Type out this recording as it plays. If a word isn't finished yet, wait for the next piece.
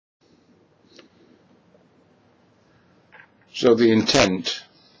So the intent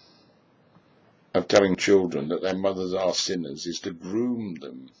of telling children that their mothers are sinners is to groom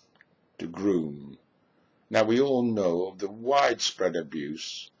them, to groom. Now we all know of the widespread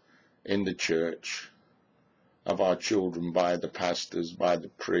abuse in the church of our children by the pastors, by the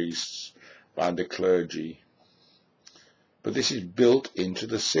priests, by the clergy. But this is built into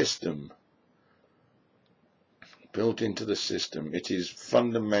the system. Built into the system. It is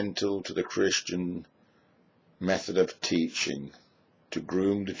fundamental to the Christian method of teaching to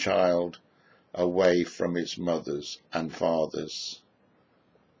groom the child away from its mothers and fathers.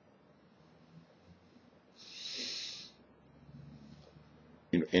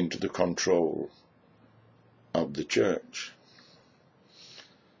 Into the control of the church.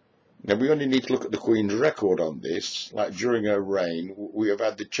 Now we only need to look at the Queen's record on this. Like during her reign, we have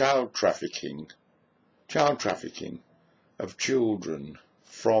had the child trafficking of children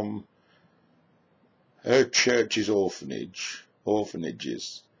from her church's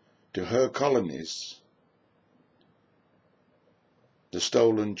orphanages to her colonies. The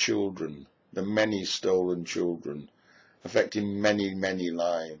stolen children, the many stolen children, affecting many, many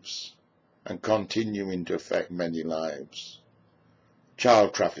lives and continuing to affect many lives.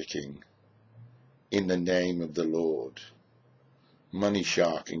 Child trafficking in the name of the Lord. Money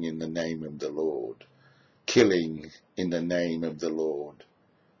sharking in the name of the Lord. Killing in the name of the Lord.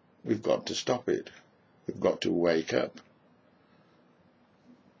 We've got to stop it. We've got to wake up.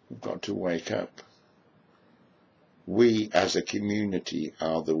 We've got to wake up. We as a community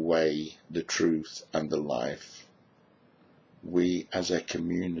are the way, the truth and the life. We as a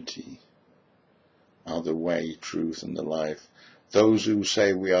community are the way, truth and the life. Those who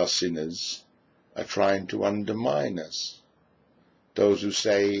say we are sinners are trying to undermine us. Those who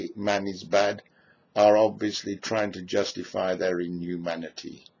say man is bad are obviously trying to justify their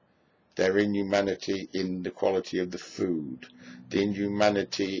inhumanity. Their inhumanity in the quality of the food, the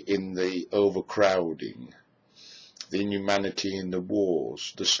inhumanity in the overcrowding, the inhumanity in the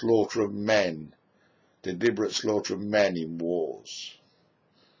wars, the slaughter of men, the deliberate slaughter of men in wars,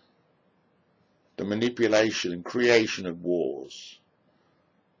 the manipulation and creation of wars,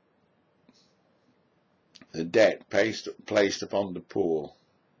 the debt placed upon the poor,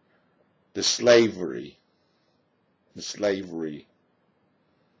 the slavery,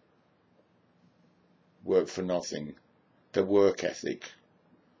 work for nothing, the work ethic,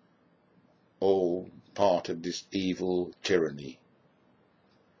 all part of this evil tyranny.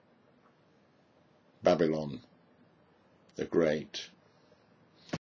 Babylon the Great.